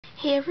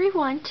Hey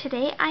everyone,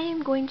 today I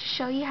am going to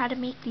show you how to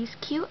make these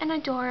cute and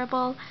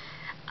adorable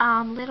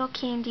little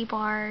candy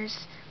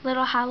bars,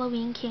 little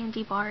Halloween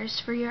candy bars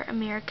for your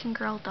American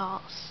Girl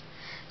dolls.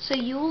 So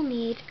you will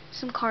need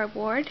some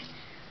cardboard,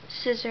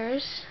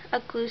 scissors, a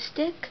glue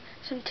stick,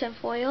 some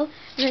tinfoil,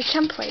 and a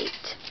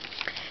template.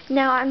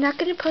 Now I'm not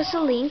going to post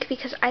a link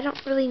because I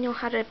don't really know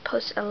how to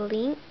post a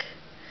link,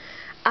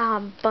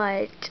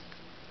 but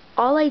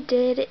all I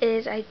did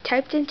is I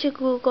typed into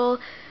Google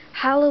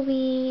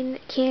Halloween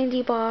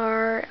candy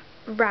bar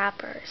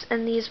wrappers,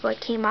 and these what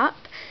came up.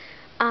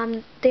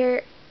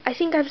 They're, I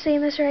think I'm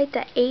saying this right,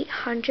 the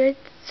 800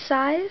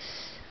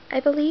 size, I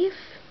believe.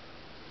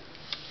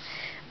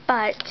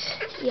 But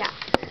yeah,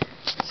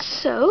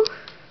 so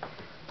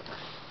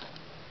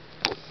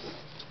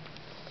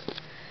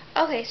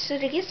okay, so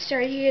to get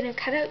started, you're gonna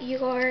cut out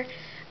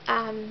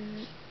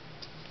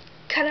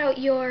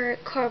your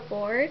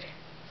cardboard.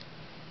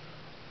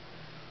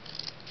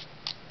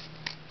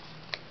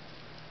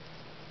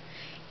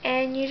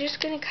 And you're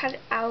just going to cut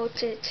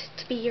out it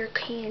to be your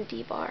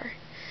candy bar.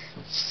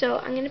 So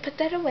I'm going to put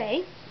that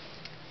away.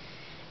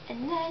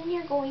 And then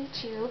you're going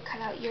to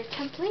cut out your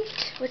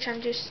template, which I'm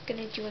just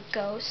going to do a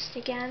ghost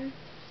again.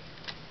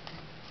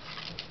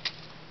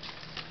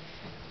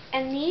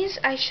 And these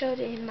I showed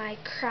in my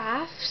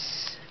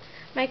crafts,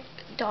 my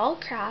doll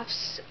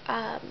crafts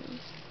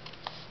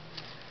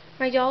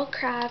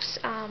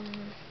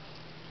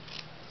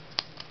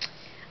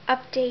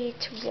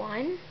update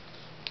 1.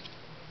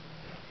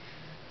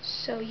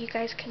 So you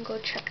guys can go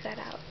check that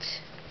out.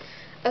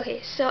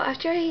 Okay, so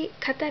after I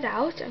cut that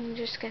out, I'm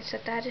just going to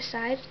set that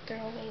aside, throw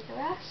away the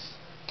rest.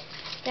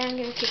 Then I'm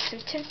going to take some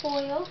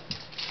tinfoil.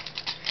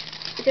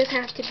 It doesn't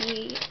have to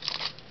be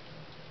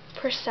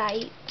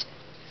precise,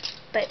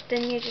 but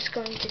then you're just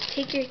going to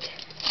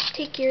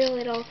take your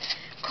little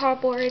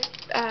cardboard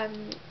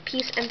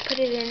piece and put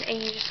it in,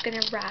 and you're just going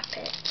to wrap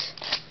it.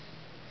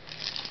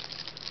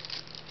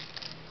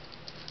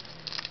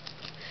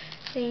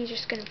 Then you're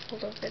just going to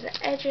fold over the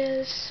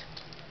edges.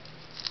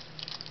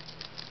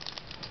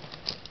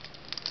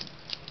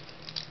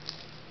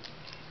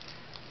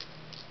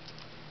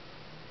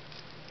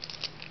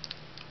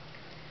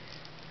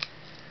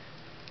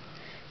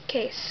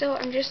 Okay, so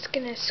I'm just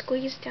going to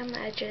squeeze down the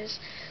edges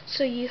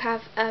so you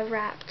have a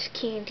wrapped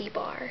candy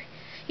bar.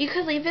 You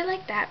could leave it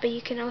like that, but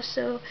you can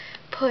also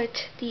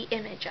put the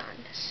image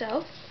on.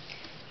 So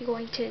you're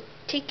going to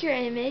take your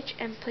image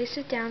and place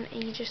it down,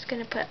 and you're just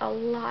going to put a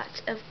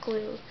lot of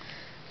glue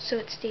so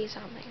it stays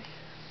on there,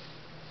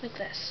 like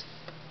this.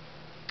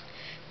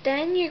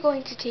 Then you're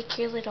going to take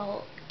your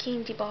little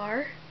candy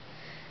bar,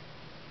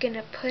 going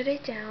to put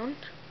it down,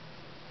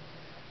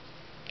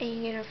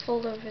 and you're going to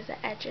fold over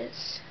the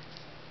edges.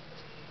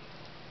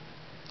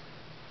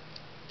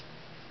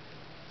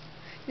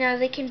 Now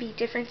they can be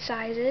different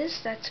sizes,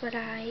 that's what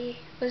I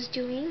was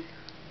doing.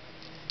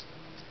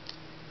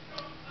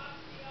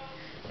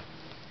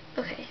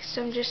 Okay,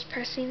 so I'm just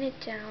pressing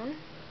it down,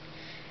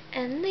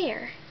 and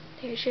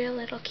there's your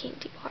little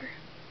candy bar.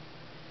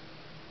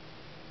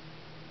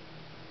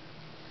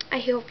 I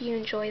hope you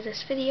enjoy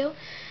this video,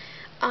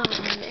 and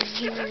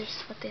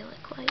here's what they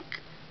look like.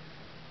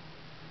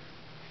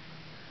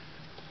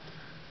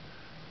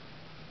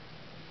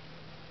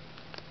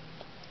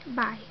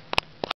 Bye.